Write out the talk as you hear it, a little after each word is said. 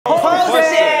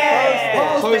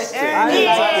Post it.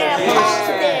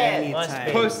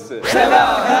 Post it.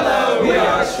 Hello, we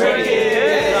are Stray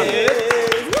Kids.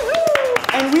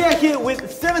 And we are here with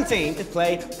 17 to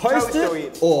play Post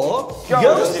It or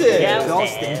Ghost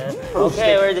It.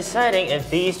 Okay, we're deciding if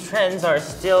these trends are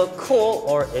still cool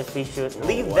or if we should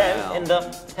leave them in the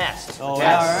past. All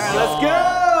right, let's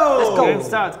go. Game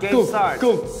starts. Game starts.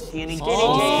 Go. Skinny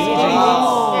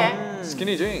jeans.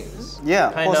 Skinny jeans.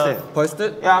 Yeah, Kind post of. it. Post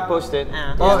it? Yeah, post it.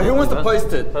 Oh, who wants to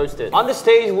post it? Post it. On the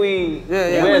stage, we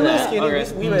wear that.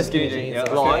 We wear skinny jeans. Yeah,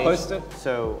 Live. post it.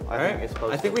 So I think it's I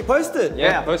posted. think we posted.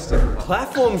 Yeah, post it.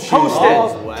 Platform shoes. Post it.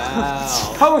 Oh, wow.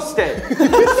 Post it.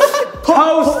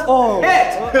 Post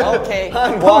it. Okay.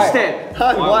 Post it.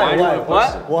 Why?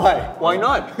 Why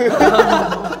not?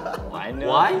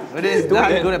 Why? It is not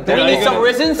good at Do we need some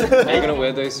reasons? Are you gonna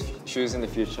wear those shoes in the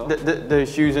future? The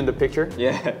shoes in the picture.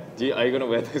 Yeah. Are you gonna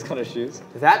wear those kind of shoes?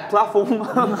 That platform.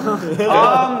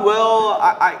 Well,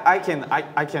 I can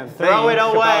Throw it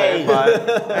away. but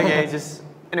okay, just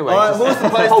anyway. Alright, who wants to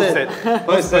post it?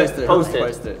 Post it. Post it.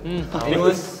 Post it.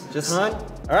 Anyone? Just Han?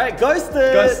 Alright, Ghost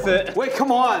It. Ghost it. Wait, come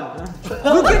on.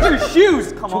 Look at your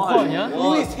shoes. Come on.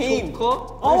 Who is team?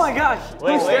 Oh my gosh.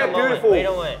 Wait, Those wait a are moment. beautiful. Wait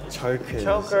a minute. Chokers.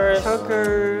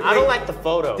 Chokers. I don't like the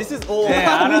photo. This is all.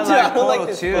 Yeah, Me too. I don't like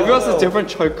this. If it was a different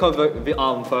choke cover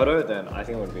photo, then I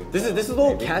think it would be. This is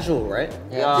all casual, right?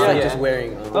 Yeah. Like Yeah. just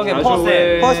wearing. Okay, Casual post it.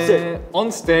 wear. Post it.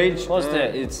 On stage, Post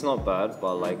it. it's not bad,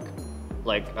 but like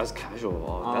as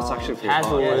casual, that's actually pretty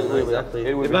Casual. fun. Exactly.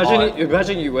 It would be hard.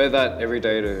 Imagine you wear that every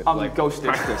day to I'm like ghosted.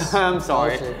 practice. I'm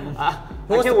sorry. Who I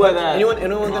wants can to wear post- that.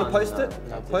 Anyone gonna post it?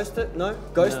 Post it? No?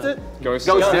 Ghost it? Ghost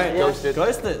Ghost it. it. Ghost it.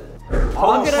 Ghost it.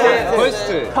 Post it. Post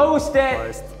it. Post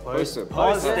it. Post it.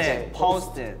 Post it.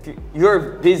 Post it. You're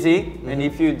busy, and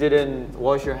if you didn't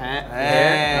wash your hair,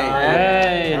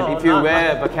 if you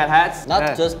wear bucket hats,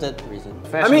 Not just that reason.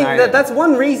 I mean, that's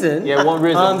one reason. yeah, one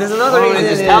reason. There's another reason. I'm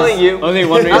just is- telling you. Only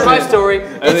one reason. That's my story.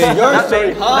 Your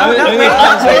story.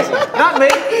 Not me.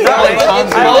 I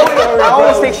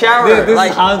always take shower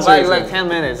like 10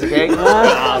 minutes, okay?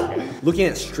 Looking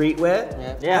at streetwear,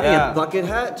 Yeah. having a bucket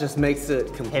hat just makes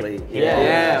it complete.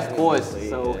 Yeah, of course.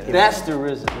 So that's the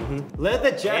reason. Leather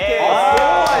jacket.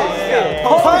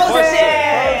 Post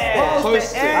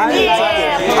it.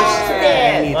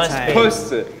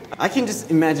 Post it. I can just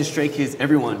imagine Stray Kids,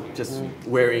 everyone just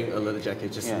wearing a leather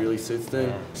jacket just really suits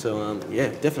them. So yeah,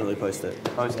 definitely post it.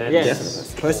 Post it.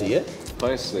 Definitely post it, yeah?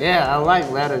 Post it. Yeah, I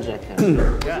like leather jacket.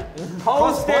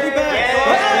 Post Body it.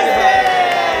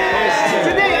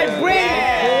 Today I bring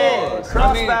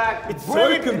Crossback. It's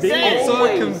so convenient. It's so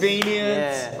Always. convenient.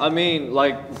 Yeah. I mean,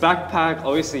 like backpack,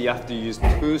 obviously you have to use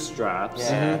 2 straps.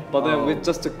 But then with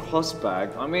just a cross bag,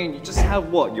 I mean, you just have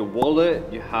what? Your wallet,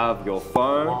 you have your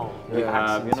phone, you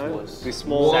have, you know, the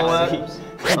small Sexy.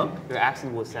 Huh? Your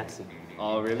accent was sexy.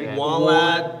 Oh, really?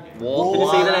 Wallet. Can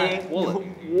you say that again? Wallet.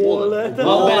 Wallet.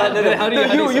 Then how do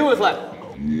you You was like,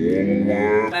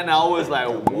 and I was like,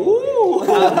 woo.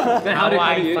 Then how do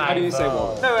you say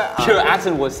wallet? No, your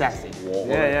accent was sexy.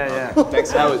 Yeah.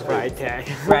 Thanks. That was great.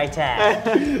 Right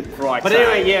tag. Right. But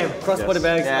anyway, yeah, crossbody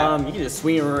bags, Yeah. you can just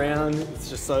swing them around. It's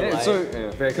just so Yeah, light. it's so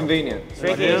very convenient.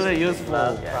 really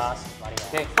useful. Cross. Body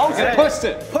bag. Okay, post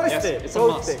it. Post Yes, it. It's a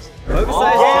Post must. it.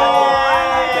 Oversized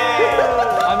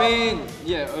I mean,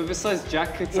 yeah, oversized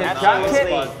jackets are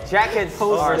nice, Jackets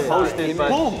are posted,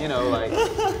 but you know, like,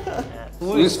 but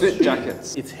loose fit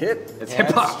jackets. It's hip. It's hip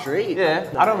hop. Street. yeah.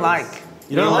 I don't like.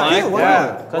 You don't like it?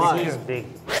 Why? Because he's big.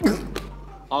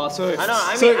 So I know.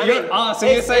 I so mean, you're, so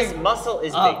you're saying his muscle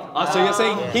is big. so you're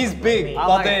saying he's big,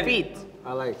 but then feet.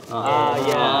 I like.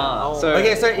 so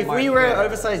Okay, so if we wear an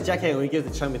oversized jacket and we give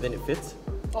it to Chummy, then it fits.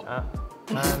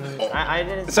 I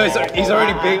didn't so say he's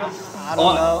already big. I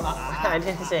don't know. I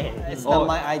didn't say it. It's not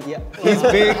my idea. He's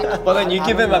big, but then you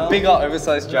give him a bigger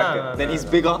oversized jacket. no, then he's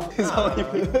bigger. He's only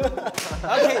big.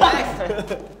 Okay,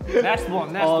 next. Next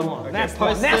one. Next one. Next one.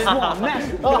 post Next it. one.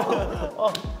 Next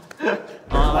one.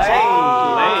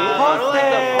 I don't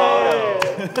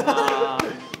like the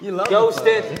photo. You love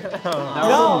Ghosted.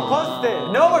 No, post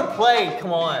it. No, we're playing.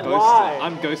 Come on. Ghosted.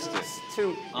 I'm ghosted.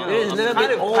 Too. It is a little Kind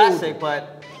bit of old. classic,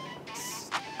 but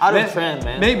out of trend,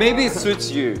 man. Maybe it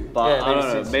suits you, but Yeah, I maybe don't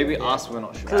know. suits you. Maybe us, we're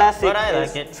not sure. Classic. But I like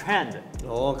is it. trend.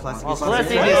 Oh, classic.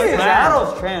 classic Play is is trend. out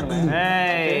of trend, man.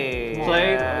 Hey.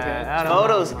 Play.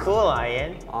 Photo's cool,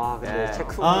 Ian.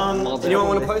 Anyone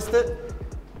want to post it?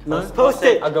 No? Post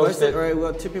it. I'll Post ghost it. it. Alright, we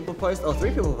got 2 people post. Oh,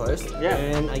 3 people post. Yeah.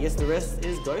 And I guess the rest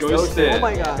is ghosted. Ghosted. Oh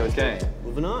my god. Okay.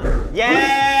 Moving on.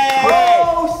 Yay!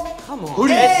 Come on.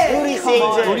 Hoodie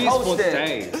season. Hoodies for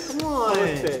days. Come on.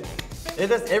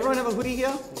 Does everyone have a hoodie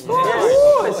here? Yes.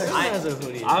 Everyone has a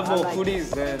hoodie. I have more hoodies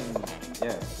than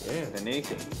They're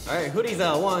naked. All right, hoodies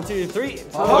are 1, 2, 3.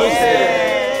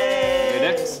 Okay,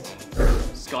 next.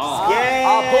 Scarf.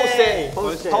 Post it.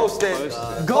 Post it.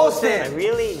 I Ghosted.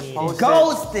 really need it.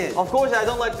 Ghosted. Of course, I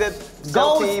don't like that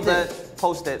selfie, but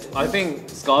post it. I think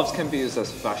scarves can be used as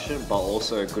fashion, but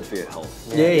also good for your health.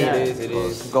 Yeah, it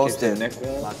is. Ghosted. Neck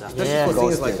warm. Especially for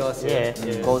singers like us. Yeah.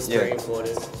 Ghosted. Very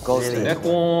important. Ghosted. Neck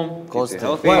warm. Keeps you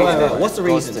healthy. Wait. What's the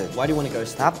reason? Ghosted. Why do you want to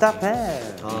ghost? Tap that pen.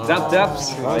 Zap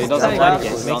daps. He doesn't like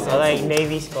it. I like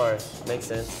navy scarves. Makes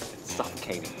sense.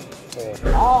 Suffocating.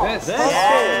 Oh,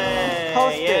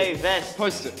 Yay, vest.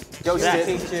 Post it.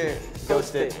 Teacher.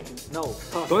 Ghost it. No.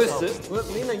 Post it. Well,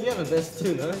 Lena, you have a vest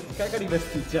too, no? Kakari vest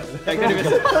teacher.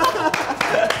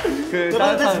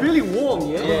 But That's really warm,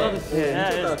 yeah? Yeah,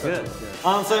 it's good.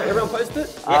 So everyone post it?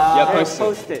 Yeah,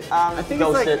 post it. I think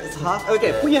it's like it's half.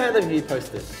 Okay, put your hand up if you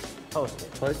post it. Post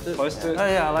it. Post it. Post it. Oh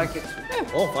yeah, I like it.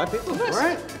 Oh, 5 people. All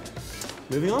right.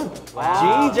 Moving on.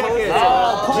 Jean jacket.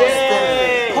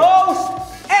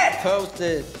 Post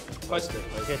it. Post it.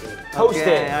 Post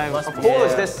Okay, it. Of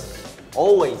course, this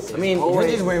always. I mean,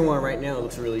 Henry's wearing one right now. It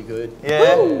looks really good.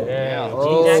 Yeah.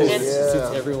 Jean jackets.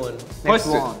 Suits everyone. Post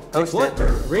it. Post it.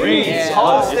 Rings.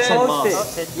 Oh, Post it's a it.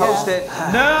 must. Post it.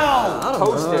 No.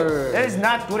 Post it. That is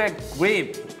not good at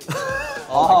grip.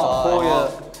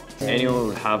 Anyone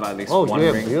would have at least Oh, one you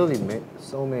have ring. really made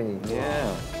so many.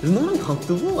 Yeah. It's not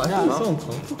uncomfortable. I feel so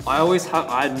uncomfortable. I always have.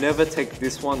 I never take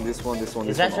this one. Is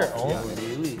this that one your off. own?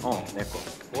 Really? Oh, neck roll.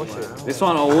 This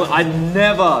one, I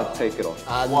never take it off.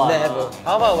 Never.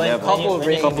 How about when Never. couple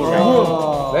rings?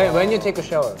 When you take a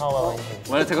shower. How about when you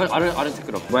When I take it off, I don't take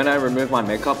it off. When I remove my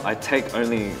makeup, I take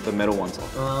only the metal ones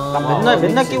off.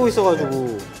 맨날 끼고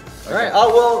있어가지고. Alright,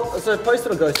 well, so post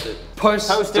it or ghost it? Post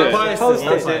it. Post it.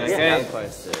 Okay.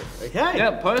 Post it. Okay.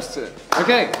 Yeah, post it.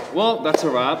 Okay, well, that's a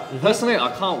wrap. Personally,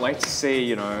 I can't wait to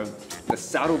see, the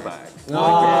saddlebag. the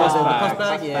cross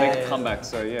bag, Make a comeback.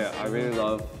 So yeah, I really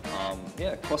love,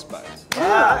 cross bags.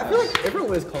 Yeah, I feel like everyone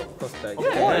wears cross bag.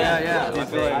 Yeah. I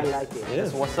feel like I like it.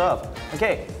 That's what's up.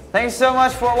 Okay, thanks so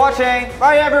much for watching.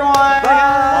 Bye, everyone.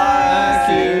 Bye.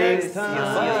 See you next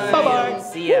time. Bye-bye.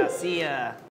 See ya.